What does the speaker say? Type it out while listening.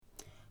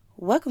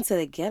Welcome to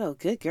the Ghetto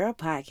Good Girl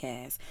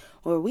Podcast,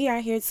 where we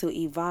are here to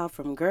evolve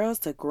from girls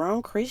to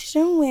grown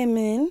Christian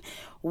women.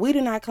 We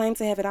do not claim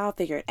to have it all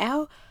figured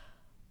out,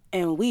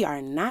 and we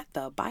are not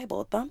the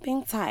Bible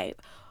thumping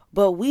type,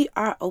 but we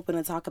are open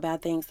to talk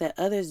about things that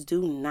others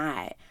do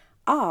not,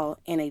 all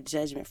in a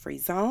judgment free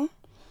zone.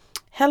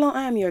 Hello,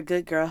 I am your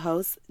good girl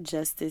host,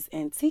 Justice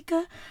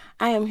Antika.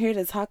 I am here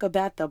to talk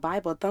about the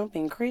Bible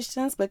thumping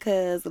Christians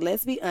because,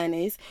 let's be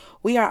honest,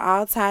 we are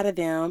all tired of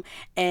them,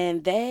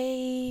 and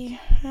they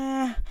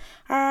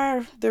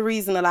are the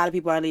reason a lot of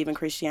people are leaving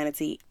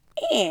Christianity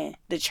and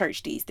the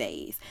church these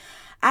days.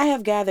 I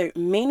have gathered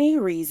many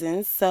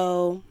reasons,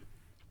 so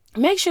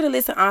make sure to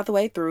listen all the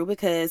way through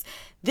because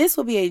this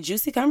will be a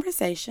juicy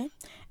conversation,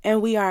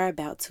 and we are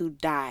about to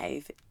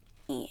dive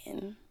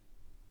in.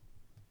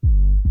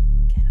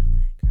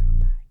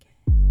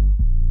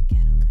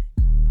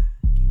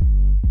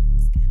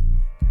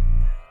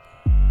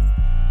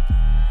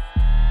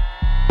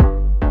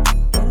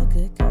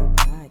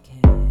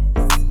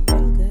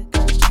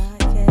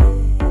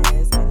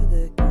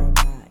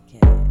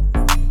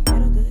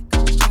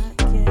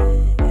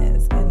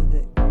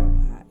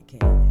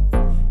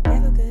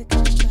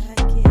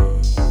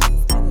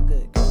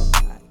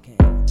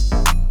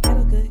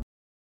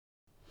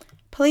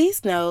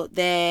 Please note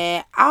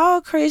that all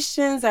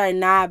Christians are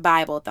not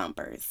Bible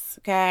thumpers,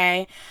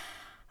 okay?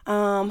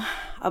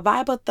 A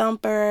Bible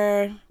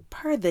thumper,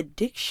 per the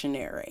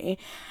dictionary,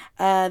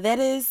 that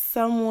is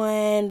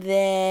someone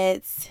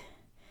that's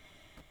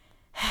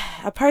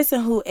a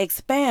person who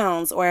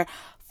expounds or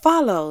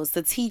follows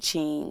the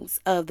teachings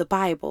of the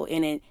Bible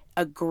in an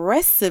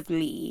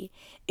aggressively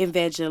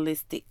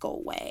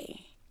evangelistical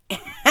way.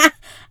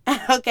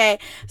 Okay,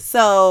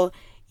 so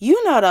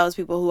you know those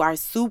people who are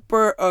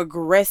super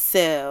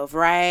aggressive,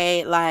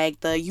 right?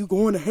 Like the you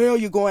going to hell,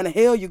 you're going to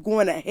hell, you're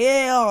going to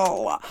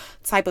hell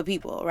type of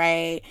people,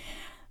 right?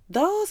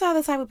 Those are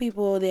the type of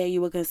people that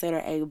you would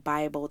consider a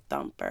Bible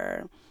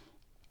thumper.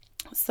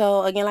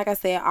 So again, like I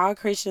said, all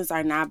Christians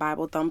are not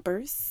Bible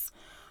thumpers.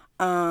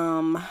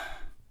 Like,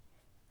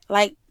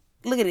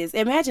 look at this.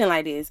 Imagine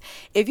like this.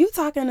 If you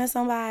talking to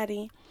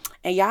somebody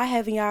and y'all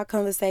having y'all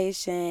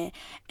conversation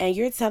and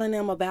you're telling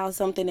them about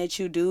something that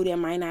you do that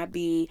might not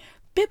be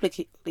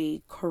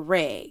biblically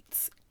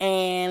correct,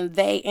 and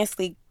they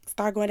instantly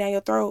start going down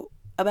your throat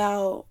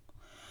about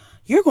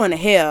you're going to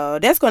hell,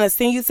 that's going to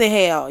send you to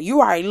hell, you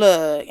already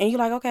look, and you're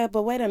like, okay,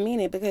 but wait a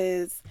minute,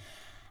 because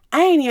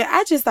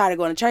I just started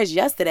going to church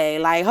yesterday.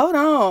 Like, hold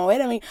on, wait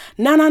a minute.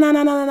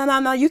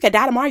 No, you could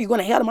die tomorrow, you're going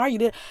to hell tomorrow, you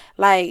did.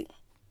 Like,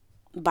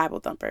 Bible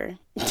thumper.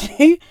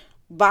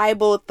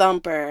 Bible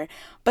thumper.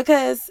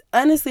 Because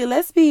honestly,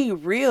 let's be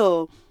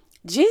real.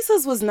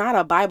 Jesus was not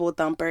a Bible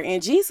thumper,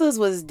 and Jesus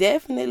was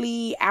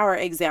definitely our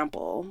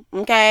example.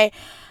 Okay.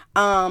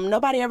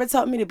 Nobody ever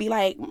told me to be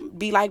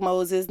like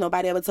Moses.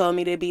 Nobody ever told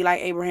me to be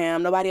like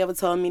Abraham. Nobody ever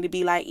told me to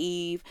be like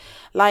Eve.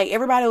 Like,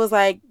 everybody was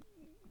like,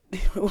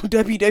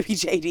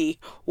 WWJD,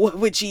 what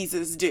would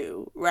Jesus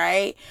do?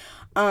 Right?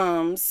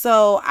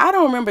 So I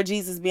don't remember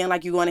Jesus being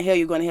like, you're going to hell,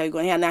 you're going to hell, you're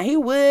going to hell. Now, he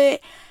would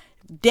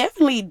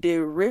definitely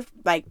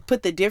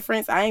put the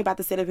difference. I ain't about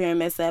to sit up here and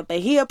mess up, but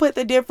he'll put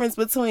the difference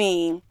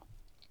between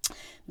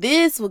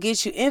this will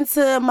get you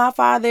into my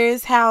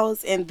Father's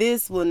house and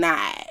this will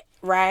not,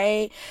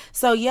 right?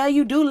 So yeah,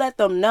 you do let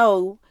them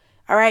know,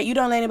 all right? You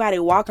don't let anybody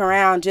walk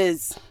around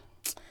just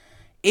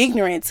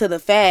ignorant to the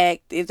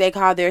fact if they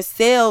call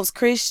themselves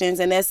Christians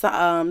and that's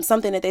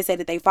something that they say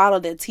that they follow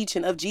the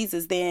teaching of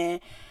Jesus, then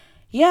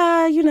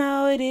yeah,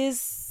 it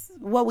is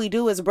what we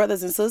do as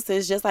brothers and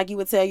sisters. Just like you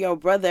would tell your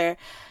brother,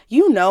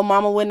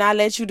 mama would not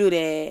let you do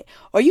that,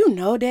 or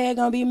dad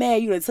gonna be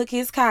mad you done took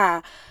his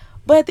car.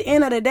 But at the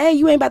end of the day,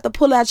 you ain't about to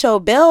pull out your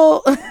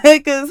belt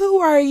because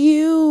who are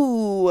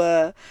you?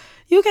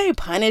 You can't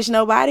punish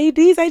nobody.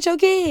 These ain't your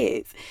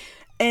kids.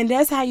 And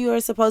that's how you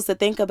are supposed to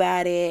think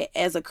about it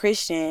as a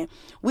Christian.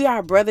 We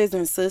are brothers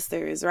and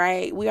sisters,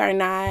 right? We are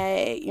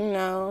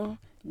not,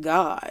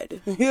 God.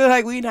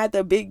 Like, we not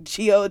the big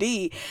God.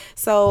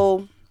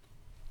 So,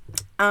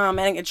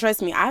 and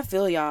trust me, I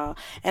feel y'all.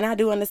 And I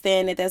do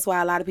understand that that's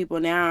why a lot of people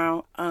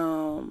now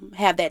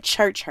have that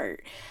church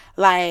hurt.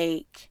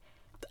 Like,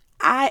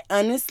 I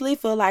honestly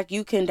feel like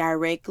you can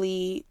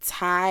directly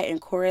tie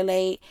and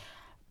correlate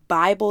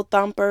Bible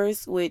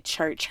thumpers with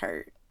church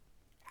hurt.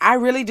 I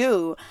really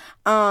do.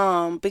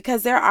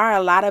 Because there are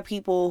a lot of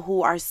people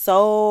who are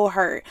so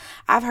hurt.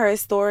 I've heard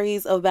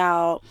stories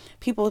about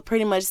people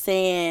pretty much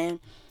saying,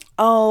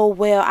 oh,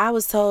 well, I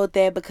was told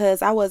that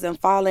because I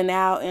wasn't falling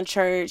out in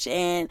church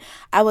and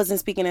I wasn't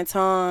speaking in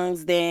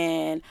tongues,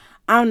 then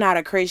I'm not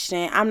a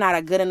Christian. I'm not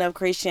a good enough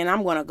Christian.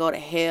 I'm going to go to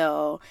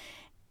hell.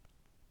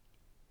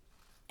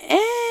 And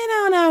I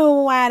don't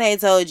know why they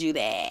told you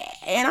that.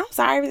 And I'm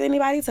sorry if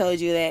anybody told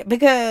you that,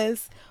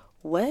 because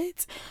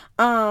what?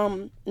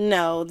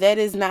 No, that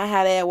is not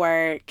how that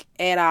work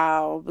at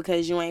all,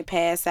 because you ain't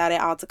passed out at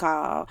altar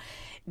call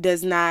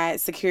does not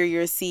secure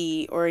your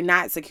seat or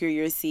not secure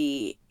your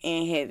seat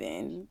in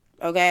heaven.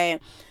 Okay?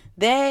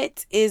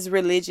 That is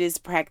religious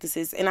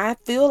practices. And I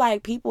feel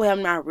like people have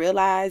not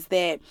realized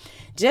that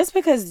just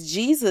because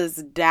Jesus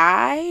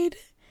died,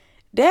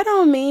 that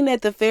don't mean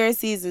that the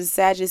Pharisees and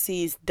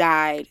Sadducees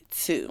died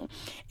too.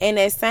 And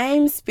that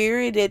same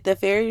spirit that the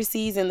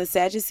Pharisees and the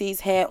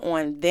Sadducees had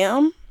on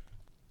them,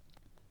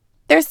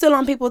 they're still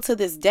on people to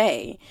this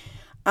day.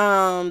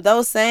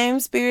 Those same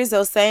spirits,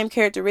 those same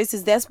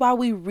characteristics. That's why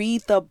we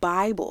read the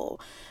Bible,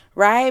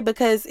 right?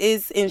 Because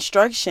it's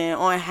instruction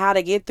on how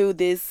to get through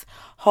this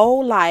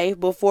whole life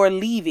before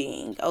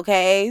leaving.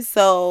 Okay,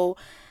 so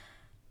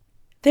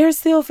they're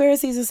still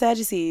Pharisees and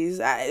Sadducees.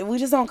 We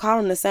just don't call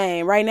them the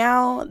same. Right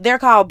now, they're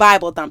called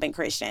Bible Thumping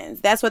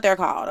Christians. That's what they're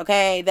called,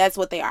 okay? That's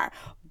what they are.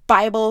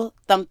 Bible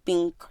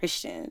Thumping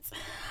Christians.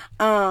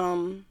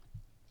 Those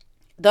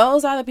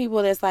are the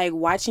people that's like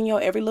watching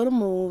your every little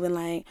move and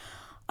like,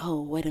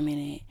 oh, wait a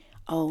minute.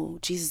 Oh,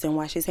 Jesus didn't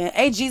wash his hand.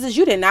 Hey, Jesus,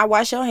 you did not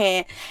wash your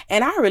hand.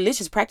 And our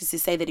religious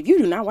practices say that if you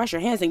do not wash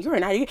your hands, then you're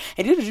not.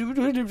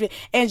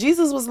 And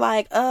Jesus was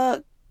like,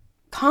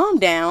 calm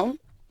down.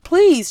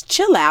 Please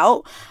chill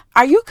out.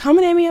 Are you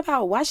coming at me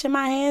about washing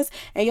my hands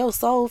and your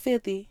soul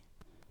filthy?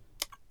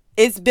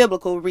 It's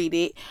biblical, read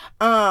it.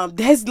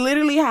 That's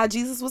literally how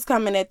Jesus was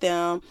coming at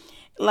them.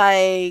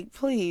 Like,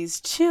 please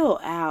chill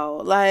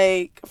out.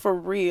 Like, for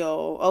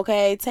real,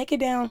 okay? Take it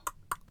down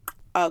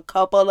a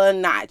couple of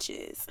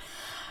notches.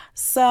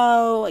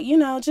 So,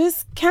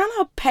 just kind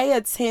of pay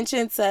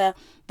attention to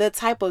the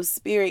type of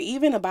spirit.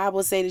 Even the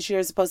Bible says that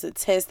you're supposed to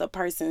test a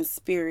person's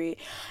spirit.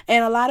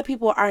 And a lot of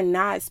people are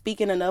not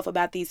speaking enough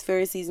about these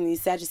Pharisees and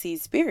these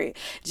Sadducees spirit.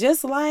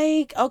 Just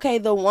like, okay,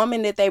 the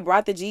woman that they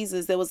brought to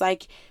Jesus that was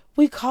like,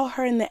 we caught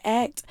her in the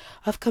act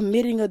of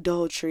committing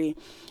adultery.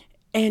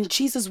 And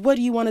Jesus, what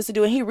do you want us to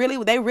do?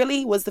 And they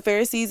really was the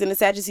Pharisees and the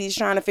Sadducees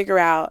trying to figure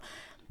out,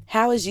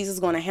 how is Jesus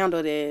going to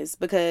handle this?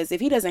 Because if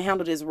he doesn't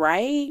handle this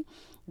right,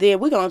 then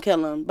we're going to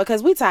kill him.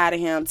 Because we tired of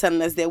him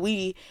telling us that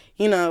we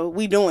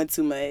doing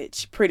too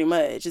much, pretty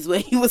much, is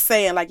what he was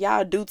saying. Like,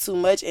 y'all do too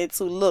much and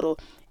too little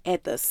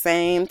at the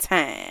same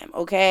time,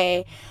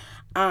 okay?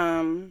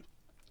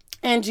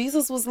 And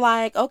Jesus was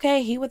like,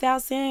 okay, he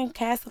without sin,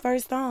 cast the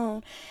first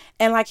stone.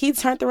 And like, he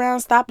turned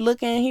around, stopped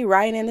looking, he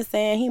writing in the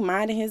sand, he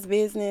minding his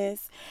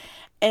business.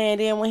 And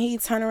then when he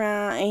turned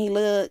around and he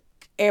looked,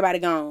 everybody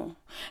gone,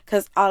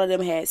 because all of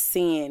them had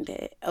sinned.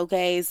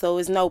 Okay, so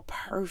it's no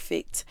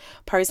perfect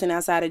person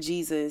outside of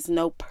Jesus,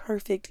 no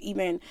perfect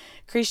even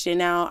Christian.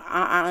 Now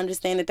I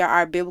understand that there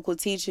are biblical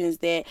teachings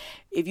that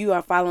if you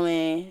are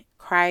following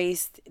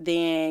Christ,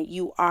 then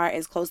you are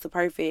as close to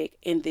perfect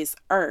in this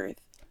earth.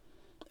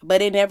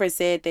 But it never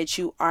said that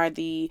you are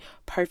the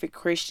perfect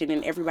Christian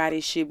and everybody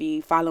should be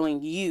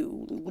following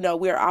you. No,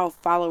 we're all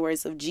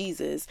followers of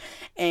Jesus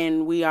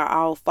and we are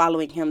all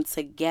following him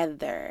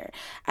together.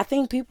 I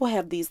think people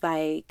have these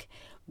like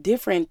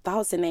different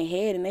thoughts in their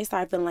head and they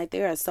start feeling like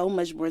they are so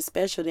much more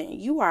special than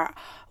you are.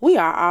 We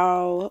are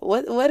all,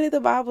 what did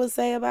the Bible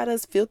say about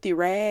us? Filthy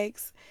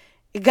rags.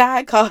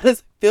 God called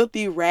us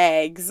filthy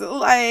rags.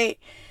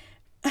 Like,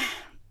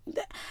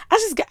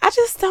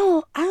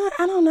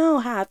 I don't know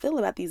how I feel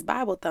about these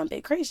Bible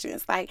thumping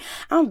Christians. Like,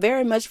 I'm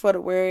very much for the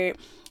word,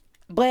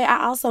 but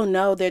I also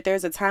know that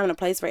there's a time and a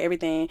place for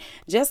everything.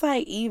 Just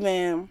like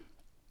even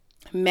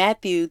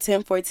Matthew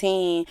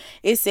 10:14,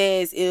 it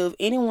says, if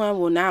anyone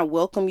will not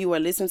welcome you or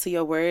listen to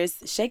your words,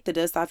 shake the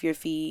dust off your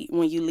feet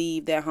when you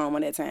leave that home or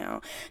that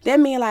town. That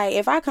means, like,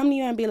 if I come to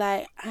you and be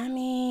like, I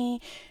mean,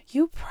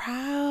 you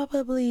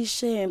probably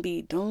shouldn't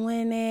be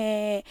doing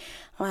that.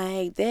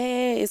 Like,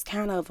 that is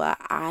kind of an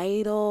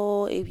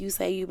idol if you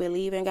say you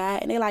believe in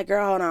God. And they're like,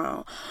 girl, hold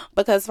on.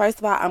 Because first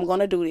of all, I'm going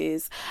to do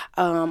this.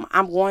 I'm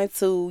going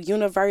to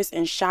universe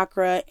and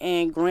chakra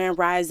and grand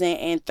rising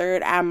and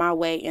third eye my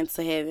way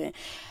into heaven.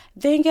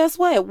 Then guess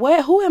what?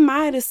 Who am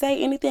I to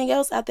say anything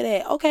else after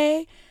that?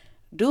 Okay,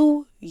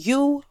 do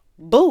you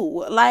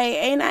boo? Like,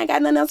 ain't I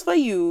got nothing else for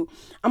you?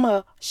 I'm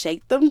gonna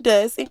shake them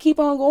dust and keep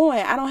on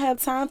going. I don't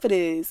have time for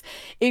this.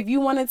 If you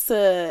wanted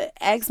to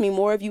ask me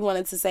more, if you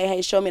wanted to say,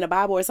 hey, show me the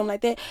Bible or something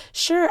like that,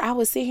 sure, I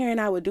would sit here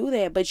and I would do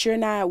that, but you're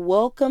not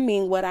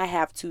welcoming what I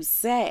have to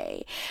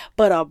say.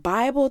 But a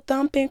Bible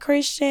thumping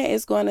Christian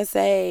is going to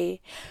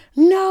say,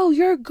 no,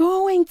 you're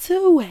going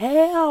to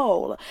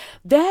hell.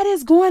 That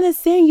is going to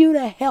send you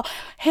to hell.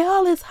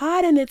 Hell is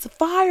hot and it's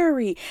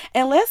fiery.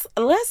 And let's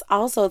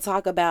also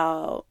talk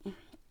about,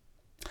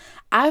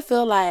 I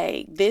feel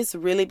like this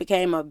really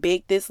became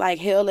this like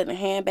hell in a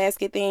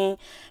handbasket thing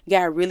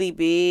got really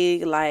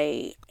big,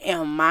 like,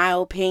 in my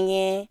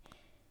opinion,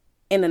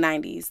 in the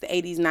 90s, the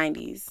 80s,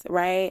 90s,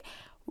 right?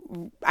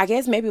 I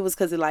guess maybe it was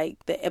because of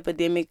like the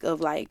epidemic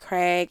of like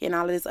crack and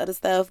all of this other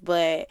stuff,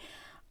 but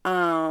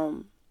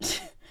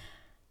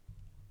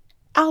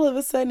all of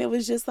a sudden it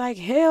was just like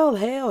hell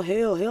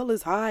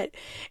is hot.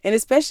 And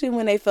especially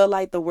when they felt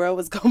like the world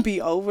was gonna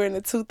be over in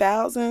the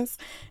 2000s,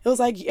 it was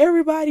like,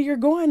 everybody, you're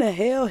going to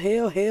hell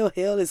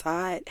is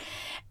hot.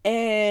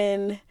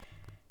 And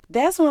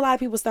that's when a lot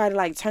of people started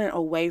like turning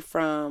away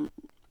from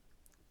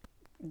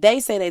they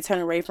say they turn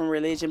away from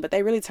religion, but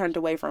they really turned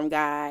away from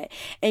God.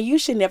 And you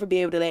should never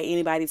be able to let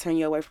anybody turn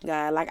you away from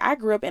God. Like, I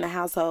grew up in a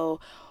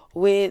household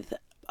with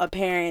a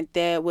parent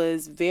that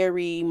was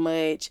very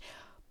much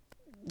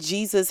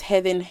Jesus,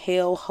 heaven,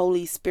 hell,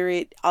 Holy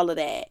Spirit, all of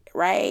that,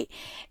 right?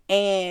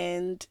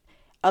 And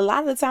a lot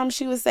of the time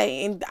she would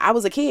say, and I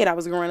was a kid, I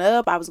was growing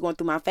up, I was going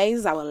through my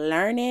phases, I was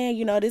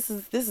learning, this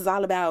is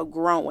all about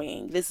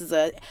growing. This is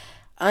a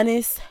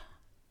honest,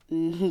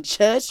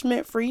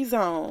 judgment free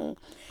zone.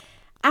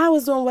 I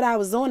was doing what I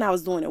was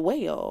doing it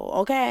well,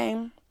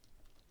 okay?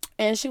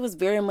 And she was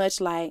very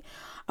much like,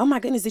 oh my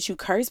goodness, did you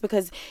curse?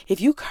 Because if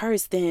you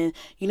curse, then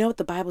you know what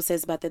the Bible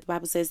says about that. The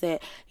Bible says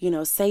that,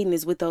 Satan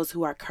is with those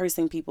who are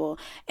cursing people.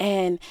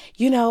 And,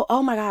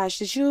 oh my gosh,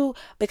 did you,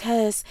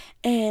 because,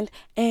 and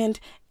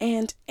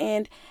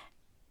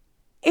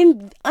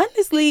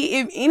honestly,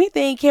 if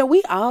anything, can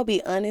we all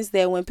be honest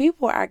that when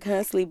people are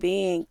constantly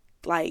being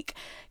like,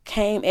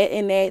 came at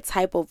in that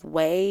type of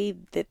way,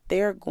 that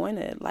they're going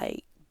to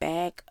like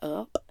back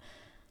up?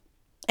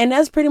 And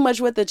that's pretty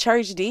much what the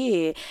church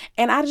did.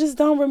 And I just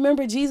don't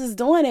remember Jesus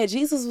doing that.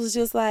 Jesus was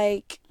just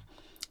like,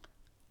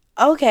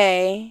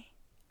 okay,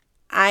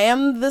 I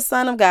am the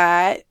Son of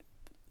God,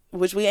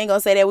 which we ain't gonna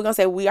say that. We're gonna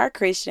say we are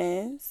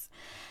Christians.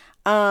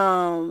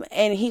 And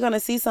he gonna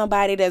see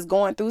somebody that's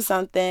going through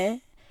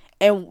something.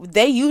 And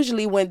they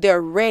usually, when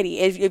they're ready,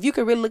 if you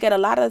could really look at a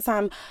lot of the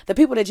time, the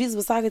people that Jesus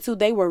was talking to,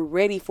 they were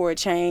ready for a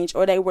change,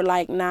 or they were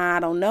like, nah, I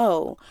don't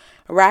know.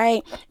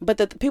 Right? But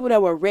the people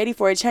that were ready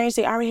for a change,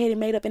 they already had it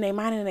made up in their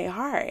mind and in their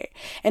heart.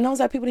 And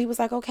those are people that he was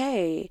like,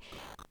 okay,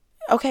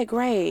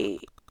 great.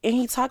 And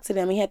he talked to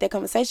them. He had that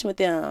conversation with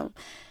them.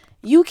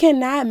 You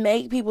cannot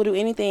make people do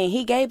anything.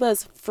 He gave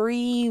us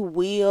free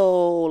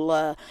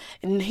will.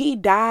 And he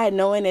died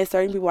knowing that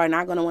certain people are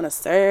not going to want to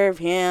serve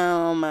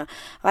him.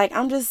 Like,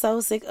 I'm just so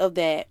sick of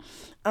that.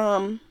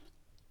 And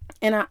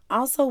I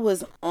also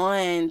was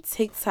on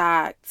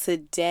TikTok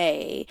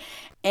today,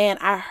 and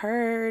I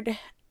heard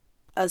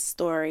a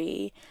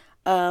story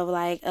of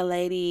like a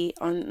lady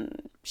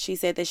she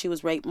said that she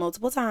was raped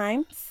multiple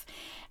times,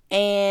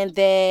 and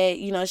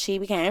that she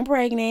became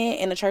pregnant,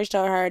 and the church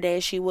told her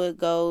that she would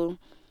go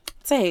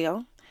to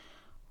hell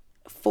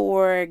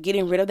for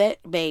getting rid of that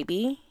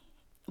baby,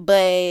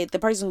 but the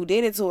person who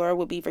did it to her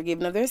would be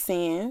forgiven of their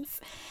sins.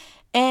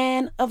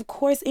 And of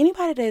course,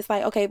 anybody that's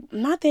like, okay,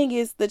 my thing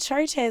is, the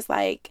church has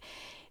like,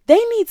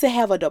 they need to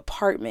have a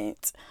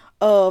department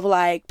of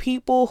like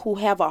people who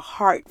have a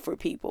heart for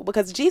people,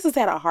 because Jesus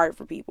had a heart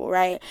for people,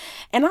 right?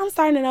 And I'm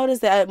starting to notice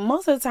that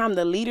most of the time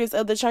the leaders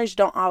of the church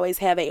don't always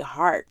have a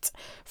heart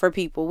for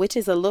people, which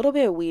is a little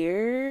bit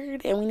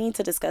weird, and we need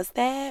to discuss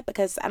that,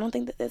 because I don't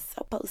think that it's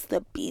supposed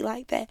to be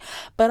like that.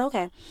 But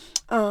okay,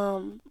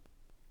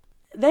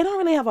 they don't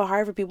really have a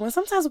heart for people. And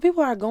sometimes when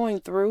people are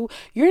going through,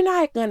 you're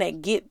not gonna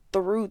get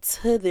through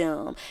to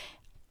them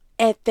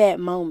at that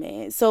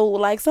moment. So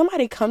like,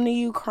 somebody come to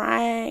you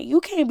crying, you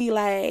can't be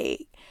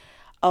like,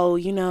 oh,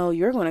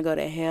 you're going to go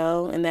to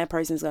hell and that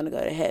person's going to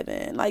go to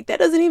heaven. Like, that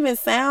doesn't even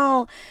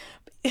sound,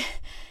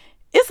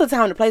 it's a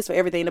time and a place for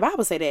everything. The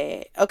Bible say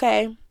that,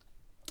 okay?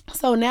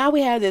 So now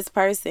we have this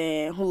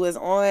person who is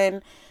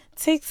on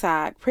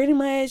TikTok pretty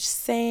much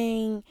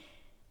saying,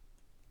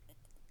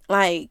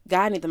 like,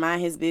 God need to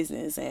mind his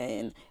business,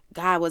 and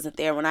God wasn't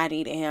there when I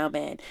needed him,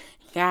 and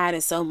God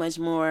is so much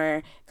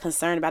more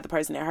concerned about the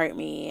person that hurt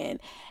me.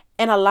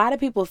 And a lot of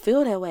people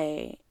feel that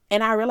way.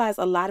 And I realize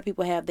a lot of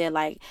people have that,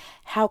 like,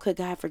 how could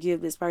God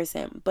forgive this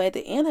person? But at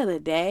the end of the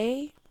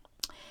day,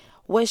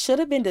 what should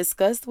have been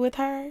discussed with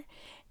her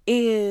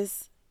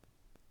is,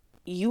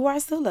 you are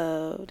still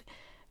loved.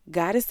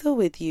 God is still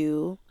with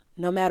you.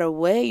 No matter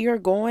what you're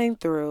going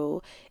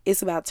through,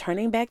 it's about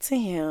turning back to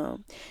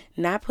him,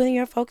 not putting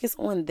your focus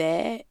on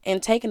that,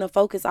 and taking the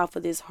focus off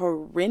of this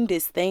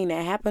horrendous thing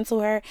that happened to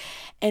her,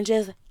 and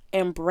just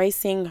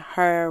embracing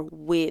her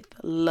with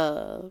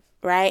love.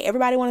 Right?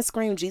 Everybody want to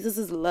scream Jesus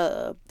is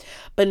love,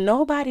 but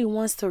nobody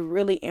wants to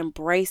really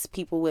embrace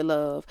people with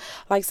love.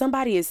 Like,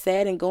 somebody is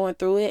sad and going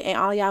through it, and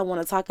all y'all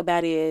want to talk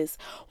about is,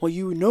 well,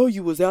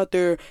 you was out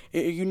there,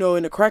 in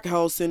the crack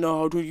house, and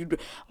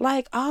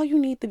like, all you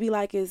need to be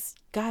like is,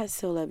 God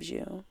still loves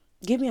you.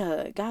 Give me a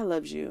hug. God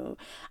loves you.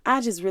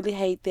 I just really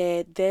hate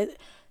that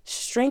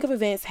string of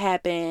events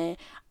happen.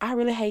 I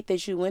really hate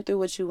that you went through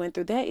what you went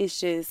through. That is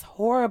just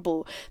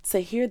horrible to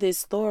hear this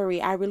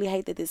story. I really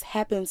hate that this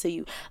happened to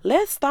you.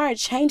 Let's start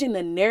changing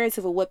the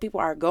narrative of what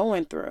people are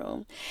going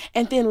through.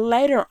 And then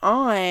later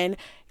on,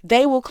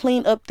 they will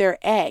clean up their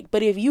act.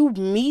 But if you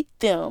meet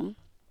them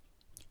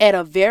at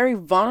a very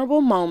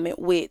vulnerable moment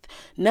with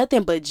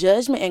nothing but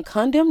judgment and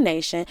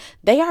condemnation,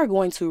 they are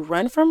going to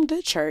run from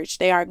the church.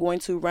 They are going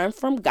to run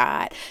from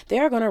God. They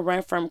are going to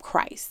run from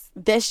Christ.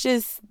 That's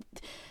just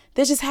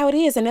how it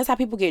is. And that's how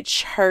people get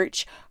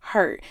church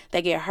hurt.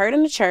 They get hurt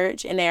in the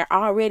church, and they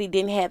already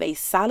didn't have a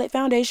solid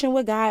foundation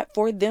with God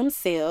for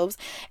themselves.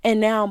 And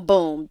now,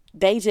 boom,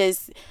 they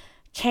just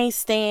can't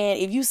stand.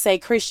 If you say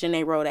Christian,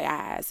 they roll their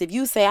eyes. If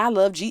you say I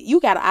love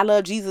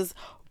Jesus,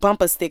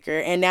 bumper sticker,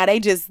 and now they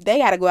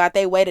got to go out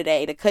their way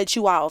today to cut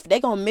you off. They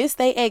gonna miss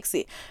their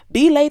exit,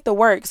 be late to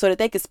work so that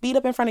they can speed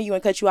up in front of you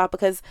and cut you off.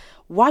 Because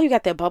why you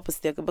got that bumper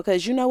sticker?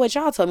 Because you know what,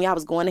 y'all told me I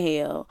was going to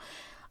hell.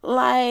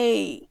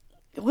 Like,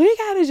 we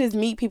gotta just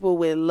meet people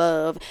with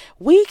love.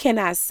 We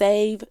cannot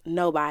save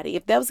nobody.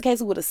 If that was the case,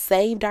 we would have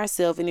saved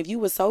ourselves. And if you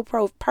were so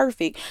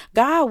perfect,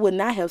 God would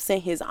not have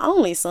sent his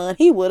only son.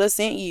 He would have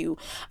sent you.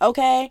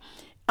 Okay?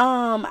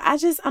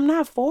 I'm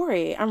not for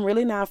it. I'm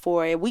really not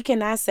for it. We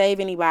cannot save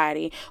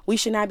anybody. We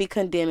should not be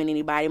condemning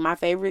anybody.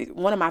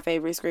 One of my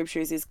favorite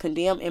scriptures is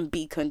condemn and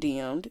be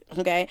condemned.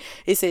 Okay.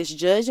 It says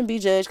judge and be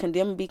judged,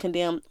 condemn and be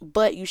condemned,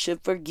 but you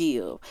should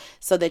forgive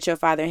so that your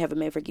Father in heaven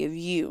may forgive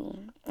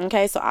you.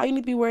 Okay. So all you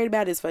need to be worried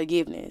about is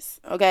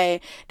forgiveness.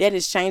 Okay. That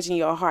is changing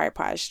your heart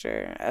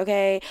posture.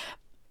 Okay.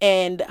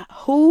 And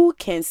who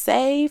can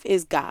save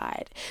is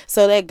God.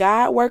 So let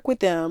God work with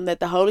them.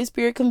 Let the Holy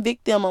Spirit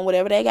convict them on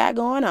whatever they got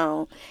going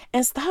on.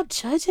 And stop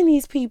judging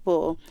these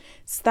people.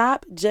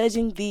 Stop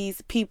judging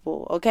these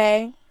people,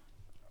 okay?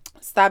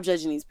 Stop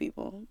judging these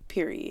people,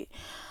 period.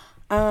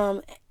 I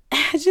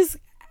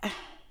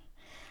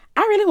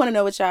really want to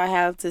know what y'all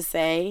have to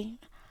say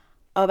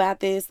about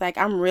this. Like,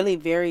 I'm really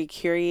very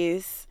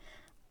curious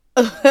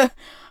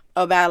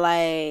about,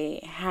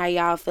 like, how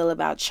y'all feel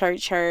about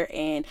church hurt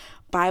and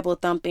Bible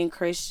Thumping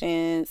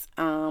Christians.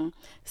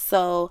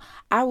 So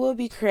I will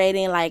be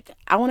creating, like,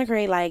 I want to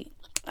create, like,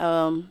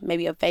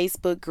 maybe a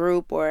Facebook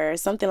group or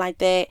something like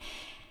that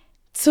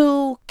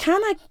to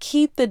kind of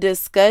keep the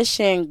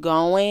discussion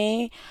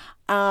going.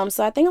 So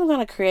I think I'm going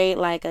to create,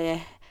 like,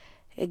 a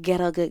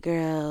Ghetto Good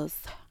Girls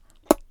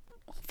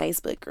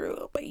Facebook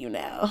group,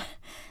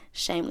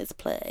 shameless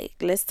plug.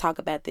 Let's talk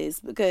about this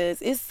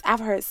because I've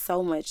heard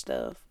so much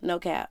stuff. No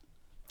cap.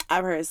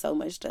 I've heard so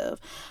much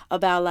stuff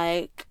about,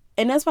 like,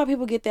 and that's why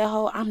people get that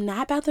whole, I'm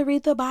not about to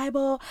read the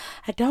Bible.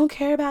 I don't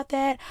care about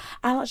that.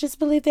 I don't just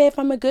believe that if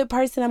I'm a good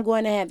person, I'm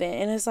going to heaven.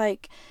 And it's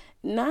like,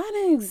 not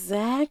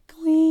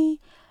exactly,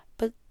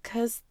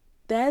 because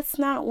that's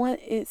not what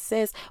it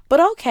says. But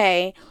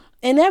okay.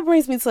 And that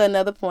brings me to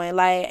another point.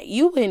 Like,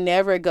 you would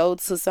never go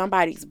to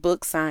somebody's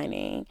book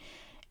signing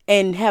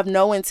and have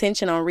no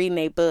intention on reading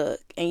a book,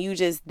 and you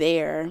just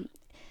there.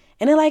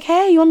 And they're like,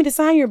 hey, you want me to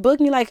sign your book?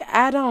 And you're like,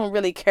 I don't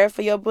really care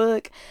for your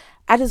book.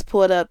 I just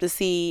pulled up to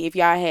see if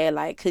y'all had,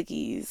 like,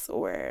 cookies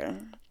or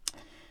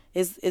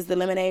is the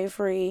lemonade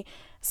free.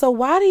 So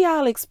why do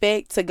y'all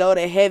expect to go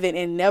to heaven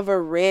and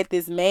never read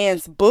this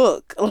man's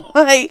book?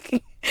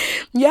 Like,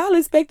 y'all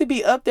expect to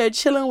be up there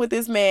chilling with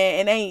this man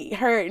and ain't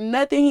heard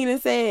nothing he done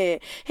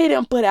said. He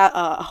done put out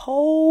a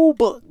whole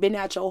book, been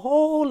out your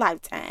whole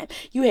lifetime.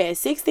 You had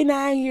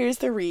 69 years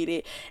to read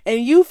it, and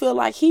you feel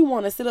like he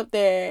want to sit up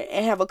there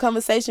and have a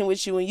conversation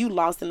with you, and you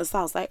lost in the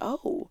sauce. Like,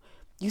 oh,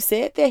 you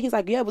said that? He's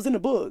like, yeah, it was in the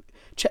book.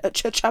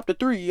 Chapter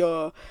 3,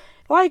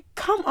 Like,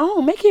 come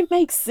on, make it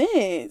make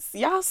sense.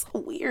 Y'all so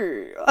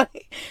weird.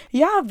 Like,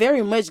 y'all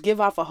very much give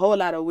off a whole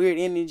lot of weird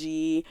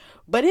energy.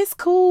 But it's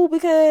cool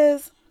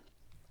because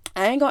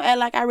I ain't gonna act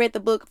like I read the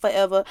book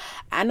forever.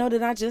 I know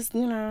that I just,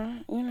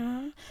 I've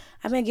been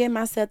getting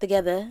myself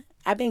together.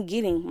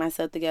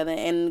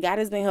 And God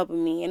has been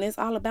helping me. And it's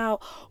all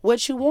about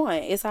what you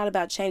want. It's all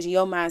about changing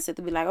your mindset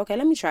to be like, okay,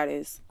 let me try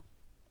this.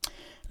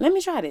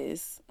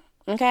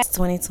 Okay. It's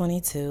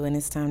 2022 and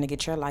it's time to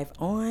get your life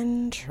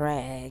on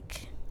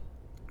track.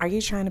 Are you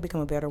trying to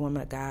become a better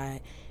woman of God?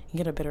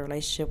 Get a better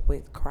relationship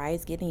with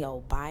Christ? Getting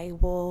your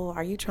Bible?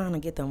 Are you trying to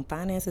get them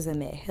finances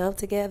and that health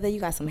together? You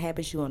got some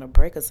habits you want to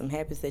break or some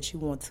habits that you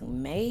want to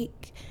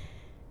make?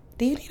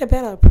 Do you need a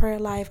better prayer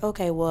life?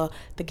 Okay, well,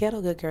 the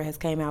Ghetto Good Girl has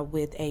came out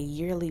with a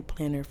yearly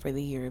planner for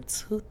the year of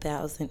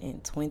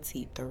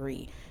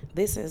 2023.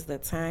 This is the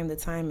time. The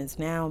time is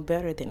now,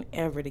 better than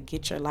ever, to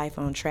get your life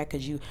on track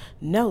because you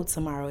know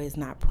tomorrow is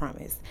not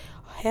promised.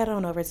 Head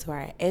on over to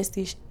our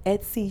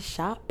Etsy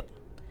shop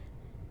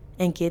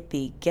and get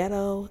the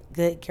Ghetto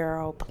Good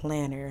Girl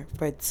planner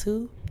for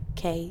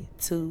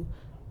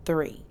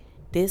 2K23.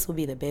 This will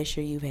be the best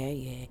year you've had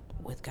yet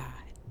with God.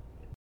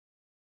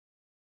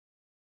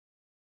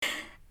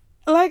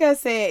 Like I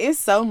said, it's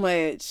so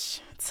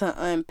much to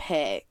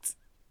unpack.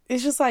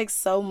 It's just like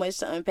so much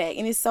to unpack.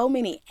 And it's so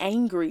many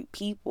angry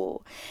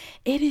people.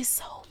 It is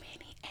so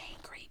many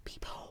angry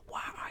people.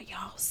 Why are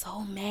y'all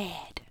so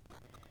mad?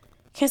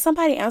 Can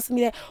somebody answer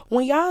me that?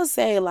 When y'all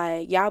say,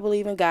 like, y'all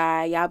believe in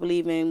God, y'all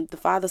believe in the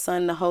Father,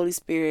 Son, and the Holy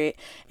Spirit,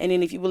 and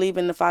then if you believe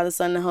in the Father,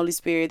 Son, and the Holy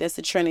Spirit, that's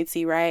the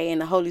Trinity, right? And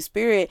the Holy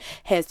Spirit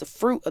has the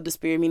fruit of the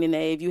Spirit, meaning that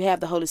if you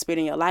have the Holy Spirit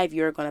in your life,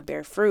 you're going to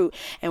bear fruit.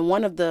 And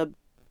one of the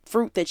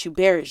fruit that you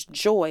bear is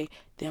joy.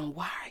 Then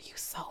why are you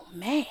so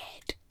mad?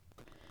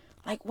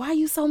 Like, why are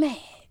you so mad?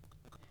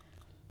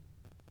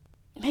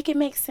 Make it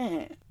make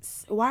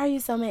sense. Why are you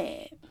so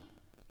mad?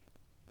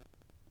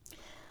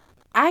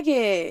 I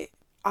get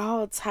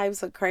all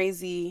types of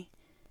crazy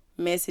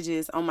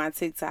messages on my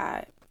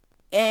TikTok,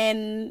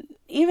 and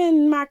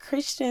even my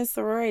Christian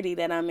sorority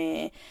that I'm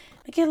in.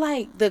 I get,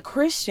 like, the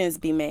Christians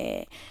be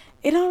mad.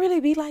 It don't really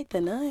be like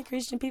the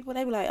non-Christian people.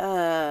 They be like,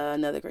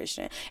 another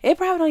Christian. It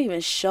probably don't even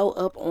show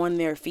up on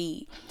their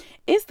feed.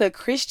 it's the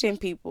Christian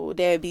people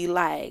that be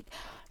like,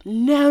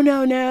 no,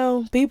 no,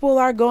 no, people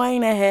are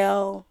going to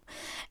hell.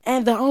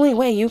 And the only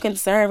way you can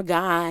serve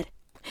God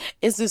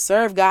is to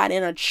serve God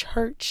in a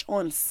church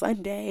on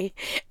Sunday.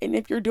 And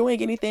if you're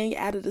doing anything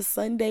out of the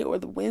Sunday or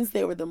the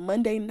Wednesday or the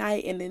Monday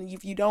night, and then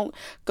if you don't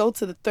go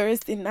to the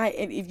Thursday night,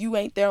 and if you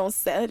ain't there on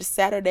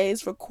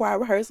Saturdays for choir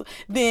rehearsal,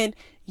 then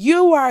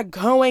you are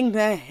going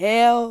to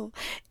hell.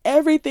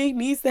 Everything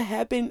needs to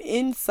happen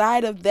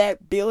inside of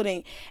that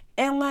building.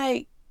 And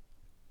like,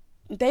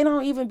 they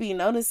don't even be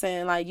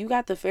noticing, like, you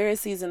got the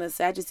Pharisees and the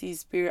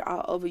Sadducees spirit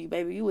all over you,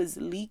 baby. You was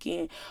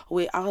leaking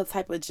with all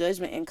type of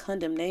judgment and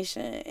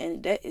condemnation,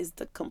 and that is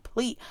the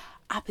complete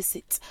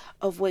opposite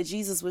of what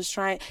Jesus was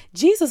trying.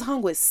 Jesus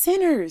hung with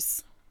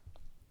sinners.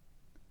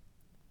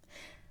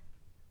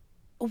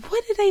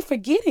 What are they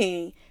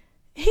forgetting?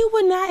 He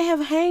would not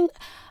have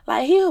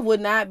he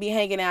would not be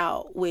hanging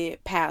out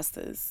with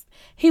pastors.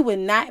 He would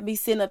not be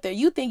sitting up there.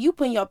 You think you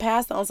putting your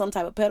pastor on some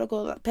type of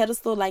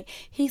pedestal, like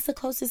he's the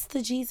closest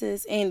to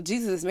Jesus, and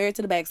Jesus is married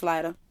to the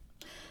backslider.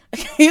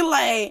 He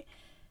like,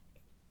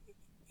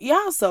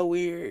 y'all so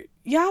weird.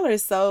 Y'all are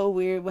so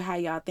weird with how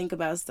y'all think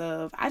about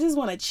stuff. I just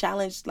want to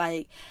challenge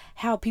like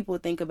how people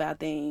think about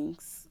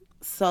things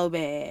so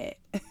bad.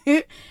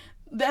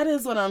 That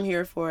is what I'm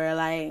here for.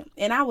 Like,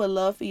 and I would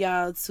love for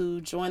y'all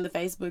to join the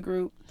Facebook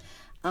group.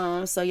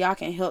 So y'all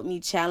can help me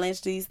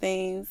challenge these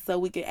things so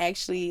we can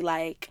actually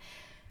like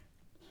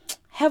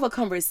have a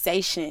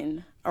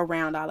conversation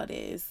around all of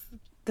this.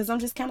 Cause I'm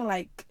just kind of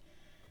like,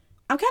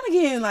 I'm kind of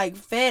getting like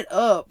fed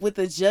up with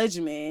the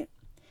judgment.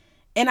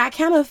 And I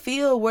kind of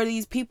feel where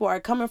these people are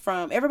coming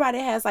from. Everybody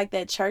has like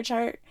that church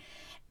hurt.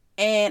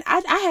 And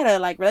I had a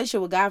like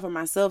relationship with God for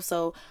myself.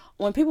 So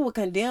when people would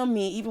condemn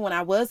me, even when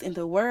I was in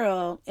the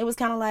world, it was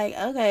kind of like,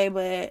 okay,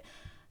 but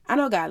I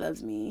know God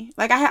loves me.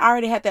 Like, I had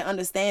already had that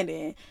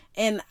understanding.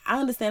 And I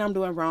understand I'm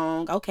doing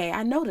wrong. Okay,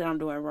 I know that I'm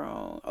doing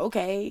wrong.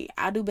 Okay,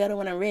 I do better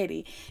when I'm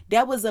ready.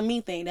 That was a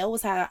me thing. That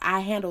was how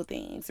I handle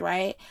things,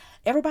 right?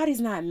 Everybody's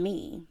not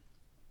me.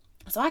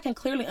 So I can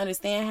clearly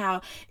understand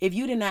how if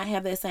you did not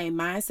have that same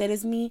mindset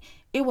as me,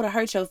 it would have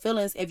hurt your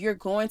feelings if you're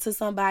going to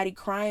somebody,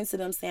 crying to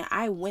them, saying,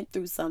 I went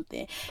through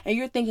something. And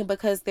you're thinking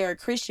because they're a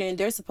Christian,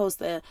 they're supposed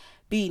to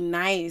be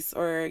nice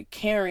or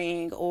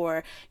caring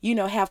or, you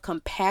know, have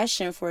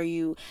compassion for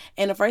you.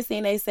 And the first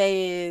thing they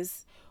say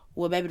is,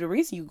 well, baby, the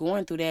reason you're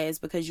going through that is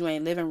because you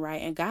ain't living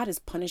right. And God is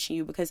punishing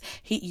you because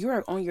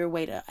you're on your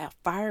way to a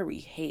fiery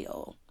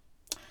hell.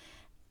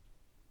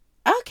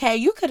 Okay,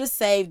 you could have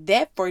saved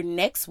that for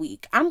next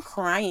week. I'm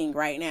crying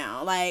right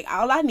now. Like,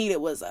 all I needed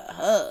was a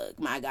hug,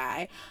 my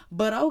guy.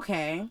 But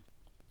okay.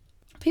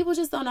 People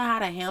just don't know how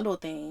to handle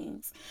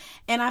things.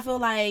 And I feel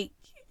like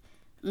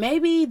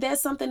maybe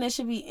that's something that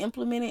should be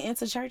implemented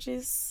into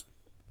churches.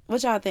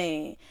 What y'all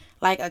think?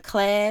 Like a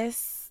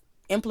class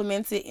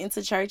implemented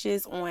into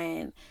churches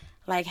on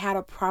like how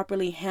to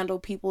properly handle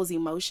people's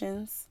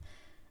emotions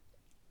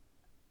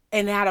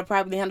and how to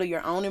properly handle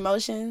your own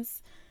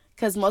emotions.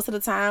 Because most of the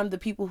time, the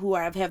people who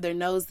have their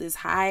nose this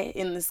high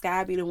in the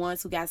sky be the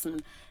ones who got some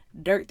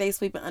dirt they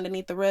sweeping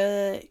underneath the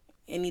rug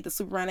and need to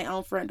sweep around their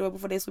own front door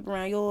before they sweep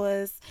around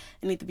yours.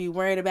 And need to be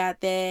worried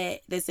about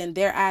that. That's in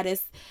their eye.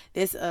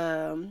 This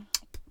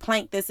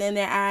plank that's in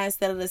their eye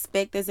instead of the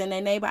speck that's in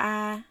their neighbor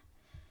eye.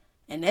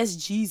 And that's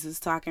Jesus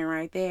talking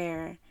right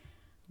there.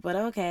 But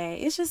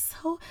okay, it's just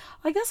so,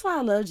 like, that's why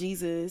I love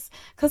Jesus.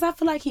 Because I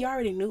feel like he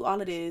already knew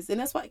all of this. And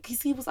that's why,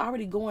 because he was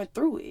already going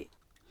through it.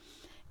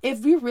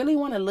 If you really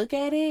want to look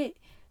at it,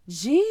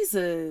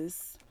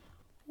 Jesus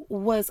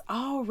was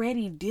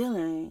already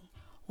dealing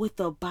with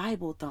the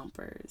Bible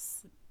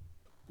thumpers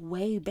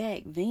way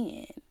back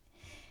then.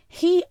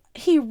 He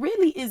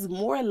really is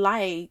more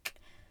like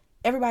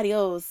everybody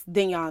else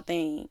than y'all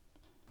think.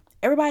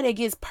 Everybody that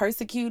gets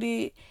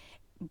persecuted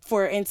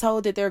and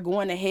told that they're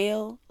going to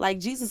hell, like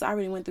Jesus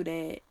already went through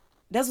that.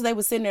 That's what they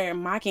were sitting there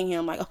and mocking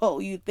him, like, oh,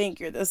 you think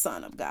you're the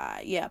Son of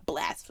God. Yeah,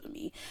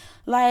 blasphemy.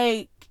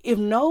 Like, if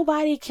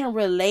nobody can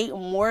relate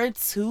more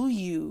to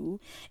you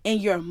in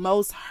your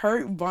most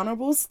hurt,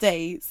 vulnerable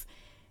states,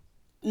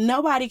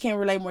 nobody can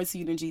relate more to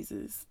you than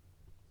Jesus.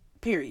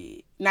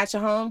 Period. Not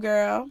your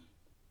homegirl,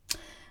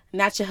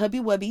 not your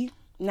hubby-wubby,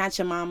 not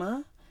your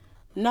mama,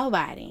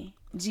 nobody.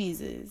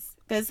 Jesus.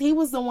 Because he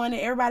was the one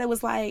that everybody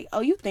was like, oh,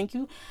 you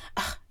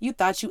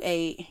thought you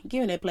ate.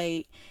 Give me that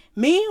plate.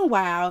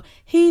 Meanwhile,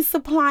 he's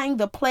supplying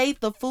the plate,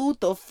 the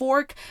food, the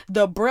fork,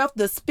 the breath,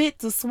 the spit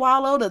to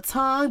swallow, the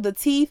tongue, the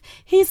teeth.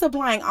 He's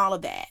supplying all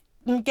of that.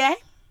 Okay?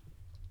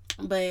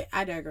 But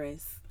I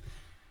digress.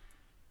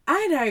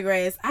 I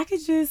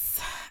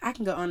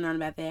can go on and on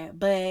about that.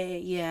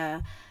 But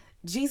yeah,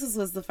 Jesus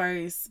was the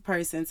first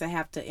person to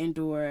have to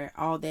endure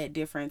all that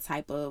different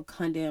type of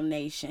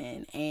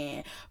condemnation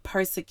and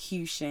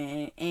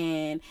persecution.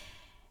 And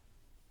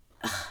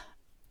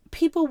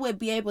people would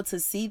be able to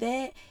see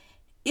that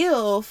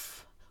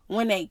if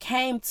when they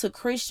came to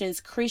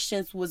Christians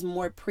was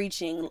more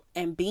preaching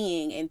and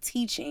being and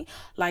teaching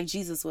like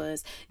Jesus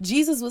was.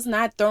 Jesus was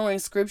not throwing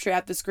scripture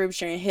after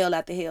scripture and hell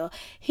after hell.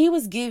 He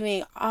was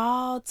giving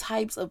all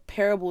types of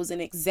parables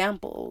and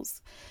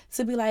examples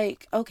to be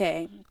like,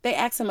 okay, they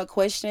ask him a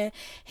question.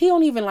 He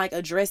don't even like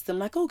address them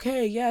like,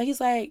 okay, yeah.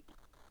 He's like,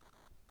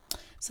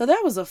 so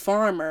there was a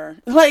farmer.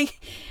 Like,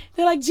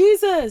 they're like,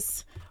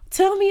 Jesus,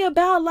 tell me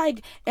about,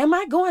 like, am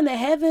I going to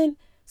heaven?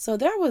 So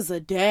there was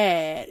a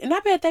dad. And I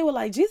bet they were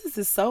like, Jesus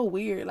is so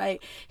weird.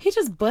 Like, he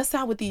just busts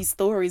out with these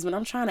stories when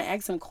I'm trying to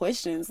ask him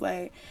questions.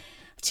 Like,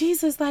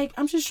 Jesus, like,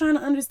 I'm just trying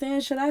to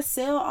understand, should I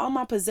sell all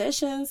my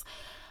possessions?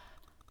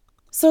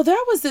 So there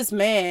was this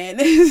man.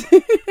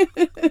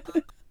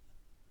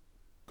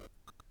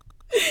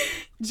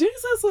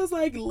 Jesus was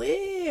like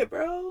lit,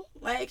 bro.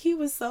 Like, he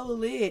was so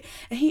lit.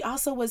 And he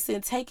also was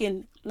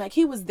taking, like,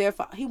 he was there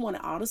for, he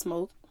wanted all the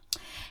smoke.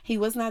 He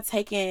was not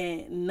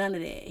taking none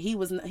of that. He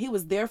was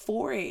there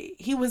for it.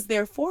 He was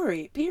there for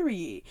it,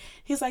 period.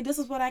 He's like, this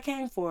is what I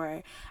came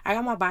for. I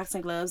got my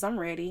boxing gloves. I'm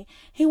ready.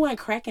 He wasn't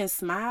cracking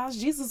smiles.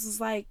 Jesus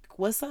was like,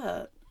 what's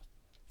up?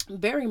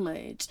 Very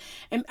much.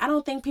 And I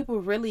don't think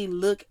people really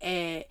look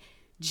at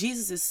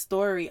Jesus'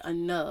 story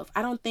enough.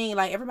 I don't think,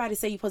 like, everybody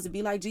say you're supposed to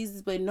be like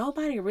Jesus, but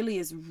nobody really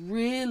is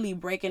really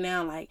breaking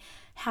down like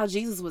how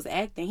Jesus was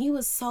acting. He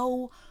was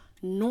so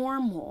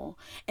normal,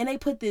 and they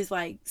put this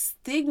like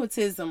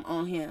stigmatism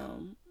on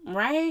him,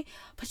 right?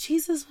 But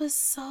Jesus was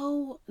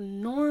so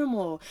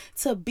normal.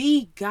 To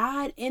be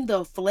God in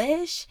the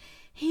flesh,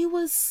 he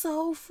was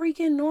so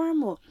freaking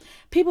normal.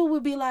 People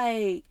would be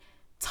like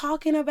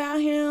talking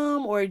about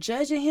him or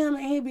judging him,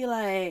 and he'd be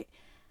like,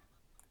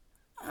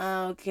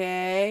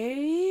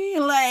 okay,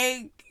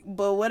 like,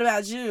 but what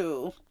about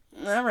you?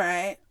 All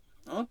right,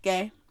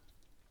 okay,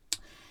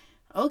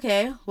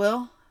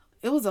 well,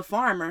 it was a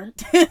farmer.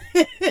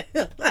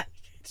 Like,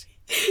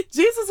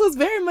 Jesus was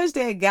very much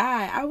that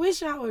guy. I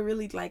wish I would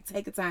really like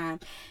take the time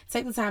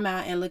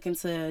out and look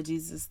into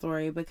Jesus'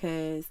 story,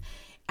 because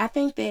I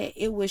think that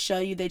it would show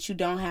you that you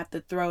don't have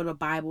to throw the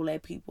Bible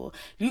at people.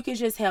 You can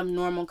just have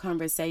normal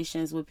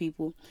conversations with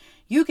people.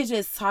 You can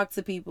just talk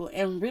to people,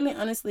 and really,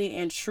 honestly,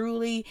 and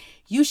truly,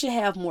 you should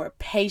have more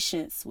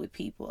patience with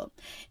people.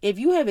 If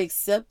you have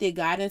accepted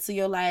God into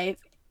your life,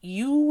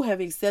 you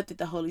have accepted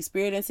the Holy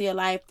Spirit into your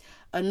life,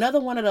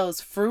 another one of those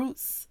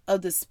fruits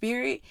of the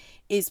Spirit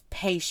is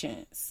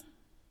patience.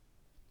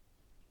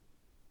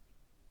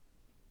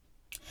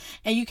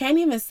 And you can't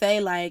even say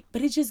like,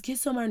 but it just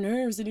gets on my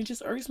nerves and it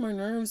just irks my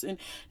nerves. And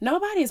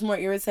nobody is more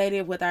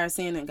irritated with our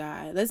sin than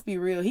God. Let's be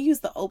real. He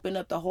used to open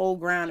up the whole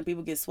ground and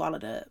people get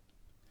swallowed up.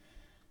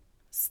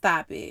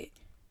 Stop it.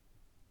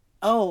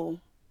 Oh,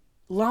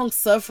 long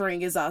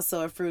suffering is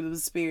also a fruit of the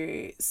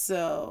Spirit.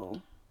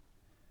 So,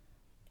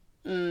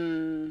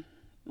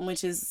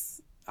 which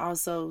is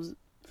also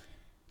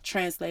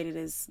translated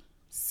as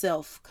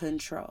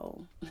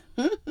self-control.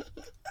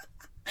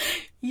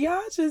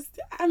 Y'all just,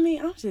 I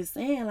mean, I'm just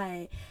saying,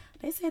 like,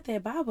 they said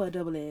that Bible a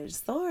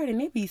double-edged sword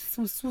and it be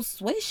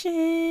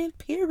swishing,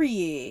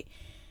 period.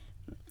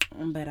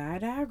 But I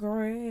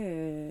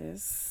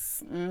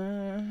digress.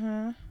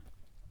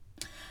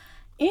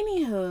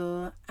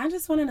 Anywho, I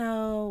just want to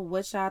know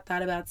what y'all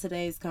thought about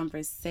today's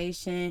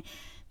conversation.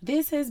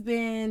 This has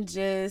been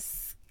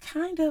just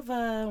kind of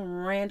a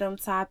random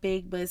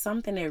topic, but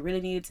something that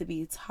really needed to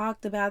be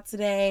talked about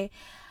today.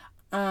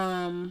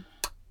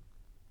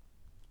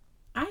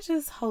 I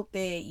just hope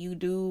that you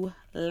do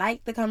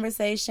like the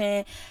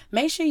conversation.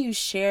 Make sure you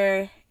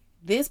share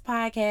this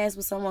podcast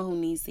with someone who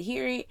needs to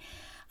hear it.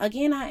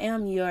 Again, I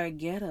am your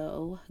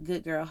ghetto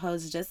good girl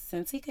host, Justice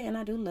Antika, and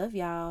I do love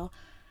y'all.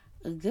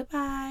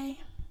 Goodbye.